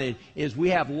Christ United is we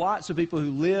have lots of people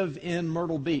who live in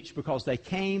Myrtle Beach because they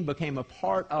became a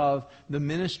part of the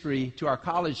ministry to our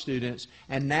college students,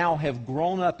 and now have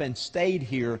grown up and stayed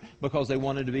here because they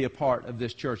wanted to be a part of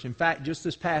this church. In fact, just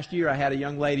this past year, I had a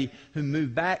young lady who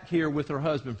moved back here with her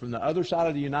husband from the other side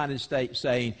of the United States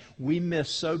saying, we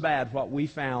missed so bad what we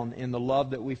found in the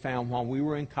love that we found while we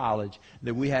were in college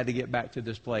that we had to get back to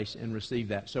this place and receive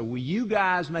that. So will you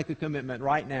guys make a commitment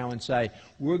right now and say,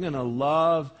 we're going to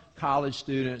love college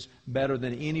students better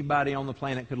than anybody on the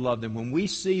planet could love them. When we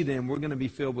see them, we're going to be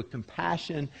filled with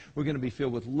compassion. We're going to be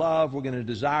filled with love. We're going to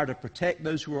desire to protect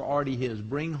those who are already His,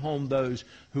 bring home those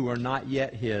who are not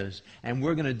yet His, and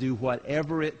we're going to do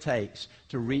whatever it takes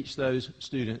to reach those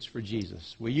students for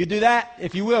Jesus. Will you do that?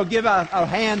 If you will, give a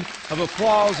hand of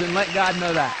applause and let God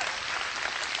know that.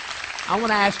 I want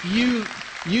to ask you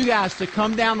guys to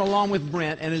come down along with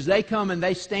Brent, and as they come and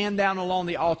they stand down along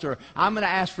the altar, I'm going to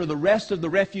ask for the rest of the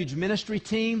Refuge Ministry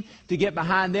team to get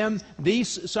behind them.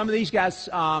 Some of these guys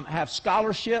have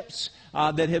scholarships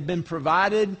that have been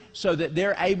provided so that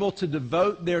they're able to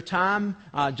devote their time,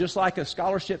 just like a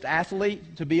scholarship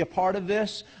athlete, to be a part of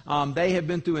this. They have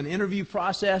been through an interview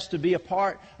process to be a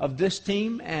part of this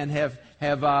team and have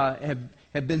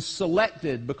have been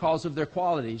selected because of their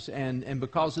qualities and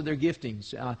because of their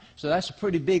giftings. So that's a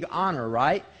pretty big honor,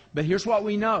 right? But here's what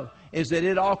we know, is that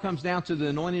it all comes down to the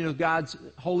anointing of God's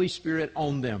Holy Spirit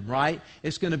on them, right?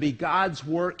 It's going to be God's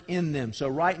work in them. So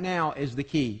right now is the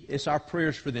key. It's our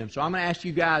prayers for them. So I'm going to ask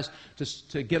you guys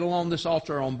to get along this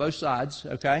altar on both sides,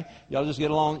 okay? Y'all just get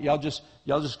along. Y'all just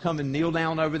come and kneel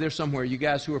down over there somewhere. You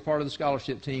guys who are part of the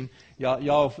scholarship team,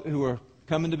 y'all who are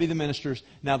coming to be the ministers.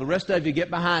 Now the rest of you get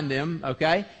behind them,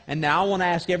 okay? And now I want to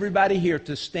ask everybody here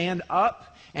to stand up.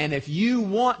 And if you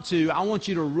want to, I want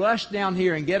you to rush down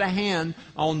here and get a hand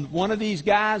on one of these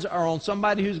guys or on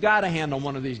somebody who's got a hand on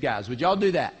one of these guys. Would y'all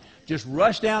do that? Just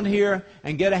rush down here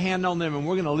and get a hand on them, and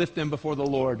we're going to lift them before the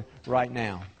Lord right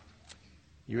now.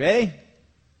 You ready?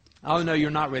 Oh, no, you're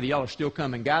not ready. Y'all are still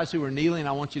coming. Guys who are kneeling,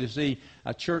 I want you to see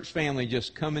a church family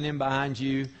just coming in behind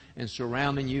you and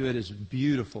surrounding you. It is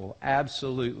beautiful,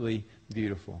 absolutely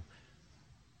beautiful.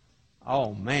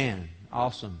 Oh, man.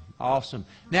 Awesome. Awesome.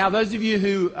 Now, those of you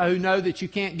who know that you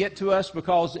can't get to us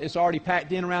because it's already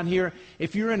packed in around here,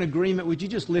 if you're in agreement, would you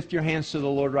just lift your hands to the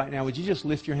Lord right now? Would you just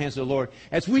lift your hands to the Lord?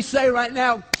 As we say right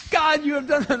now, God, you have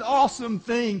done an awesome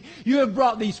thing. You have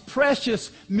brought these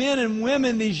precious men and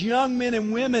women, these young men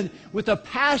and women with a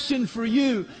passion for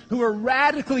you, who are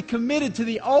radically committed to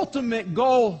the ultimate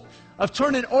goal of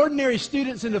turning ordinary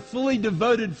students into fully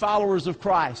devoted followers of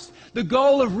Christ. The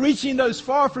goal of reaching those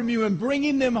far from you and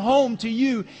bringing them home to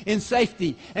you in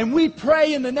safety. And we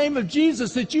pray in the name of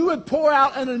Jesus that you would pour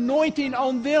out an anointing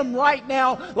on them right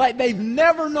now like they've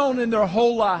never known in their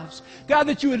whole lives. God,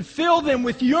 that you would fill them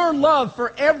with your love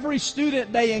for every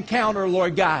student they encounter,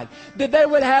 Lord God. That they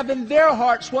would have in their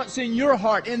hearts what's in your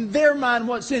heart, in their mind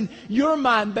what's in your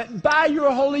mind. That by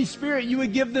your Holy Spirit you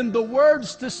would give them the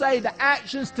words to say, the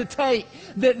actions to take,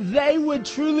 that they would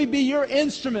truly be your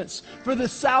instruments for the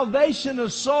salvation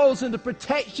of souls and the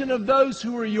protection of those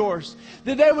who are yours.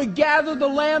 That they would gather the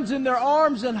lambs in their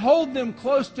arms and hold them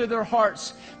close to their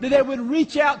hearts. That they would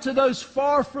reach out to those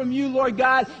far from you, Lord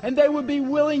God, and they would be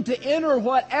willing to enter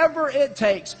whatever it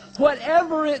takes,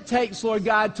 Lord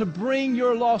God, to bring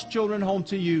your lost children home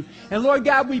to you. And Lord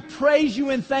God, we praise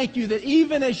you and thank you that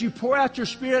even as you pour out your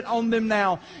Spirit on them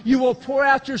now, you will pour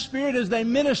out your Spirit as they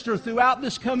minister throughout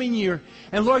this coming year.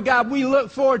 And Lord God, we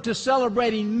look forward to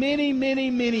celebrating many, many,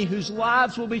 many whose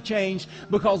lives will be changed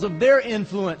because of their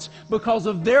influence, because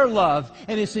of their love.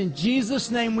 And it's in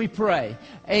Jesus' name we pray.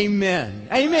 Amen.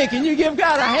 Amen. Can you give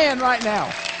God a hand right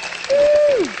now?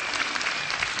 Woo!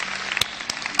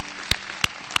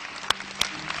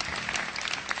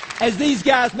 As these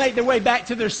guys make their way back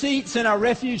to their seats and our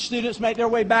refuge students make their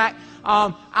way back,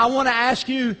 I want to ask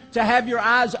you to have your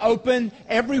eyes open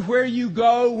everywhere you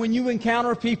go when you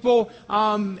encounter people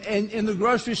in the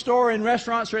grocery store, in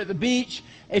restaurants, or at the beach.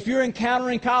 If you're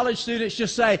encountering college students,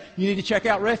 just say, you need to check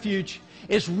out Refuge.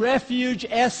 It's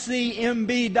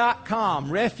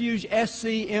refugescmb.com.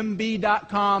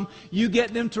 Refugescmb.com. You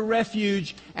get them to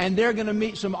Refuge, and they're going to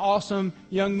meet some awesome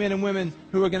young men and women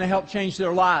who are going to help change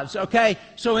their lives. Okay?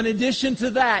 So in addition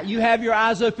to that, you have your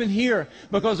eyes open here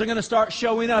because they're going to start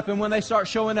showing up. And when they start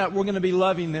showing up, we're going to be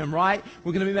loving them, right?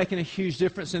 We're going to be making a huge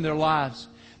difference in their lives.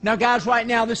 Now, guys, right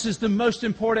now, this is the most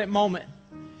important moment.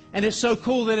 And it's so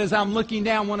cool that as I'm looking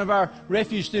down, one of our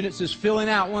refuge students is filling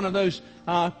out one of those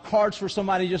cards for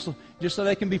somebody just so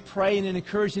they can be praying and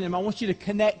encouraging them. I want you to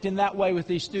connect in that way with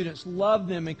these students. Love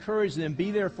them, encourage them,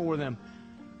 be there for them.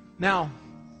 Now,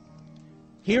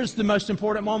 here's the most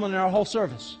important moment in our whole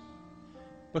service.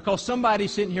 Because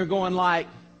somebody's sitting here going like,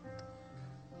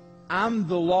 I'm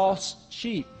the lost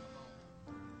sheep.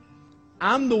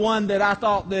 I'm the one that I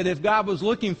thought that if God was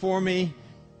looking for me,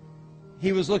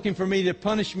 He was looking for me to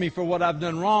punish me for what I've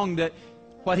done wrong, that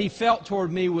what He felt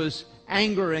toward me was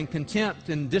anger and contempt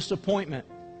and disappointment.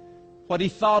 What He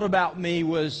thought about me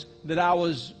was that I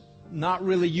was not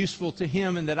really useful to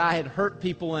Him and that I had hurt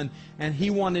people and He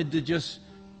wanted to just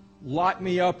lock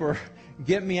me up or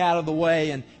get me out of the way.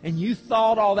 And you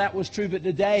thought all that was true, but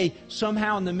today,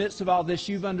 somehow in the midst of all this,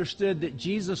 you've understood that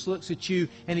Jesus looks at you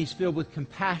and He's filled with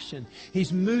compassion.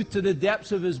 He's moved to the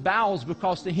depths of His bowels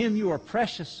because to Him you are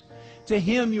precious. To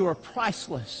Him you are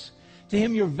priceless. To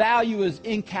Him your value is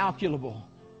incalculable.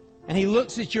 And He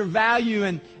looks at your value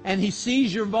and He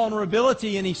sees your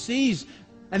vulnerability and He sees,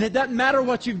 and it doesn't matter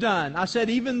what you've done. I said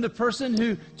even the person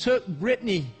who took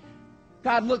Brittany,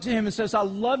 God looks at him and says, I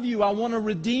love you. I want to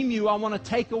redeem you. I want to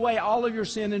take away all of your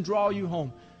sin and draw you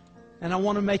home. And I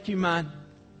want to make you mine.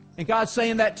 And God's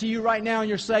saying that to you right now, and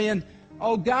you're saying,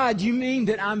 oh God, you mean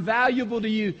that I'm valuable to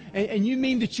you, and you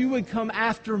mean that you would come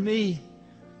after me.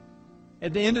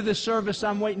 At the end of the service,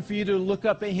 I'm waiting for you to look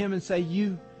up at Him and say,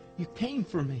 you came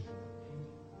for me.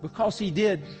 Because He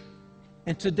did.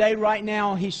 And today, right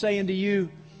now, He's saying to you,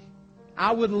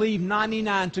 I would leave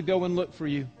 99 to go and look for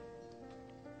you.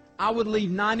 I would leave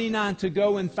 99 to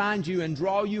go and find you and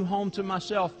draw you home to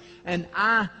myself. And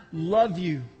I love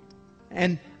you.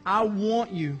 And I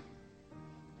want you.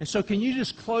 And so can you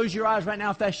just close your eyes right now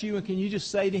if that's you, and can you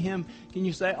just say to Him, can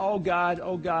you say, oh God,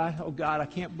 oh God, oh God, I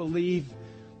can't believe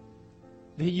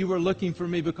that you were looking for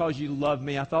me because you love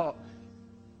me. I thought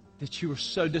that you were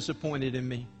so disappointed in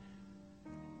me.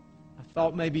 I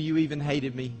thought maybe you even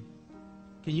hated me.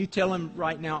 Can you tell Him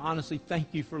right now, honestly,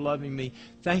 thank you for loving me.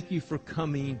 Thank you for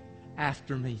coming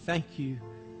after me. Thank you.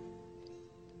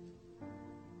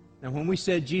 Now, when we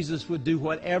said Jesus would do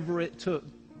whatever it took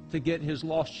to get His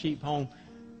lost sheep home,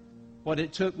 what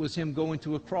it took was Him going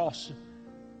to a cross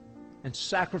and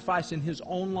sacrificing His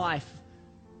own life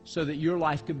so that your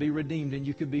life could be redeemed and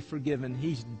you could be forgiven.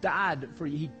 He's died for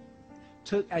you. He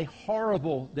took a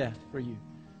horrible death for you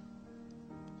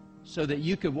so that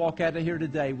you could walk out of here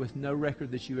today with no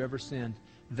record that you ever sinned.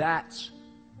 That's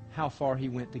how far He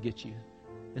went to get you.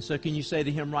 And so can you say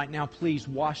to Him right now, please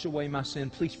wash away my sin.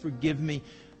 Please forgive me.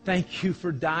 Thank you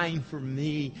for dying for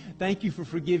me. Thank you for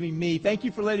forgiving me. Thank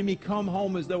you for letting me come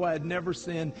home as though I had never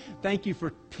sinned. Thank you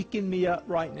for picking me up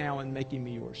right now and making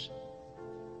me yours.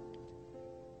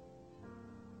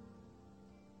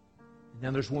 Now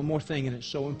there's one more thing, and it's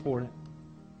so important.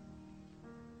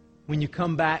 When you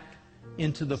come back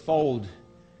into the fold,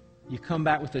 you come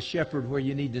back with a shepherd where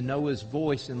you need to know His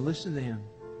voice and listen to Him,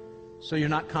 so you're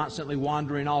not constantly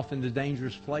wandering off into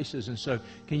dangerous places. And so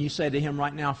can you say to Him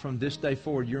right now, from this day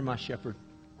forward, you're my shepherd.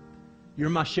 You're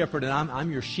my shepherd, and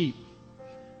I'm your sheep.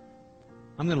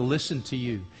 I'm going to listen to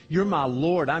you. You're my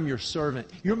Lord. I'm your servant.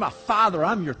 You're my Father.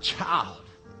 I'm your child.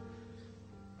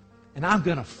 And I'm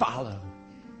going to follow.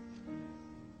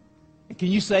 And can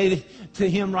you say to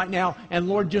Him right now, and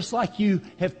Lord, just like you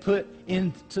have put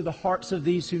into the hearts of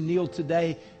these who kneel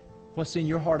today what's in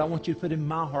your heart, I want you to put in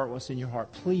my heart what's in your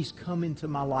heart. Please come into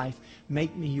my life.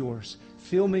 Make me yours.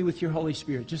 Fill me with your Holy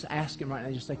Spirit. Just ask Him right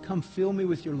now. Just say, come fill me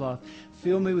with your love.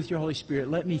 Fill me with your Holy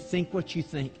Spirit. Let me think what you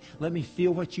think. Let me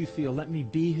feel what you feel. Let me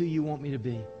be who you want me to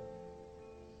be.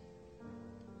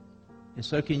 And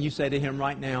so can you say to Him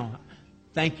right now,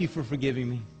 thank you for forgiving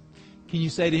me. Can you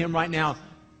say to Him right now,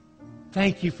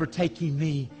 thank you for taking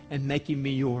me and making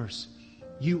me yours.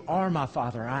 You are my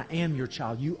Father. I am your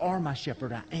child. You are my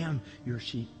shepherd. I am your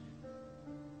sheep.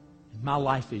 And my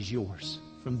life is yours.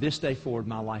 From this day forward,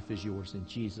 my life is yours. In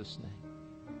Jesus' name,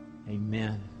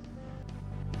 amen.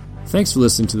 Thanks for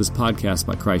listening to this podcast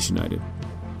by Christ United.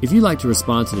 If you'd like to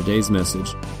respond to today's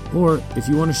message, or if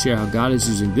you want to share how God is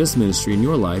using this ministry in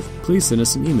your life, please send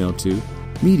us an email to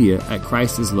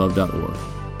media@christislove.org.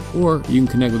 Or you can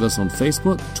connect with us on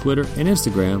Facebook, Twitter, and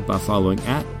Instagram by following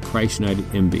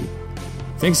 @ChristUnitedMB.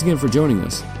 Thanks again for joining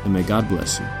us, and may God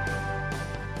bless you.